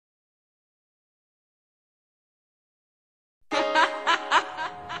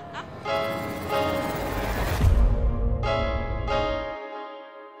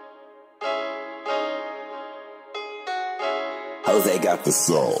Jose got the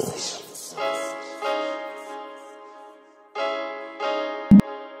soul.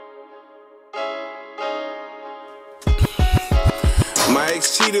 My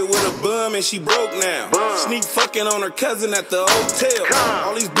ex cheated with a bum and she broke now. Sneak fucking on her cousin at the hotel.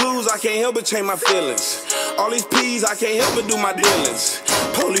 All these blues, I can't help but change my feelings. All these P's, I can't help but do my dealings.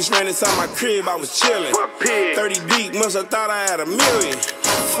 Police ran inside my crib, I was chillin'. 30 deep, must have thought I had a million.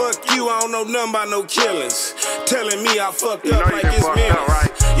 Fuck you, I don't know nothing about no killings. Telling me I fucked up like it's minutes.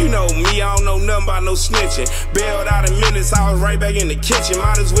 Right? You know me, I don't know nothing about no snitching. Bailed out in minutes, I was right back in the kitchen.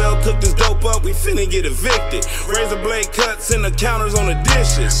 Might as well cook this dope up, we finna get evicted. Razor blade cuts in the counters on the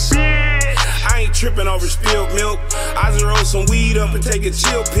dishes. I ain't tripping over spilled milk. I just roll some weed up and take a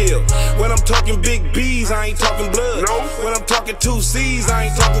chill pill. When I'm talking big B's, I ain't talking blood. When I'm talking 2 C's, I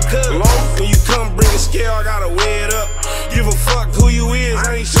ain't talking cuz. When you come bring a scale, I gotta weigh it up. Give a fuck who you is,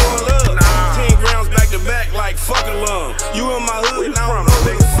 I ain't showing love. 10 grams back to back like fuck a lung. You in my hood, and I don't know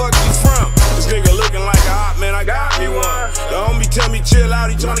where the fuck you from. This nigga looking like a hot man, I got me one. The homie tell me chill out,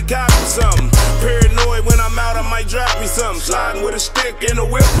 he tryna copy something. Paranoid when I'm out, I might drop me something. Sliding with a stick in the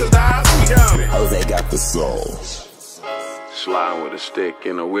whip, cause the house be coming. Jose got the soul. Sliding with a stick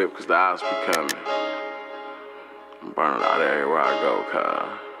in the whip, cause the house be coming. I'm burning out everywhere I go,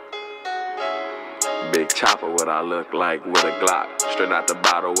 cuz. Big Choppa, what I look like with a Glock. Straight out the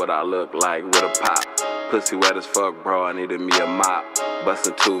bottle, what I look like with a pop. Pussy wet as fuck, bro, I needed me a mop.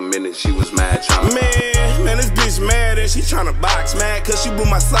 Bustin' 2 minutes, she was mad tryna. Man, this bitch mad and she tryna box. Mad cause she blew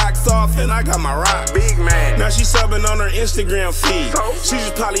my socks off and I got my rock. Big man. Now she subbing on her Instagram feed. She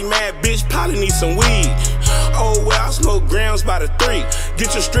just probably mad, bitch, probably need some weed. Oh well, I smoke grams by the 3.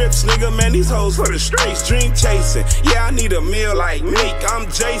 Get your strips, nigga, man, these hoes for the streets. Dream chasing, yeah, I need a meal like Meek. I'm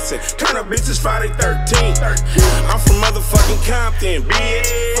Jason, turn up bitches Friday 13th. I'm from motherfucking Compton,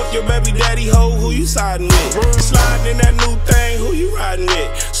 bitch. Fuck your baby daddy hoe, who you siding with? Sliding in that new thing, who you riding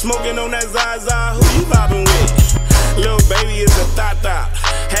with? Smoking on that Zaza, who you vibing with? Lil' baby is a thot-thot,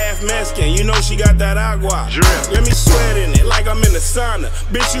 half Mexican, you know she got that agua. Let me sweat in it like I'm in the sauna.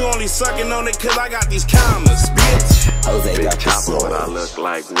 Bitch, you only sucking on it cause I got these commas, bitch. Jose Big got the Choppa, soul. what I look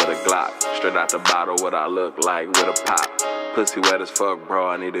like with a Glock. Straight out the bottle, what I look like with a pop. Pussy wet as fuck, bro,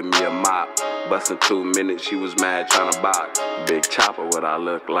 I needed me a mop. Bustin' 2 minutes, she was mad tryna box. Big Choppa, what I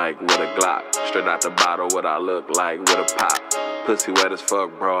look like with a Glock. Straight out the bottle, what I look like with a pop. Pussy wet as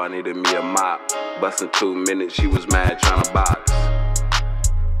fuck, bro, I needed me a mop. Bustin' 2 minutes, she was mad tryna box.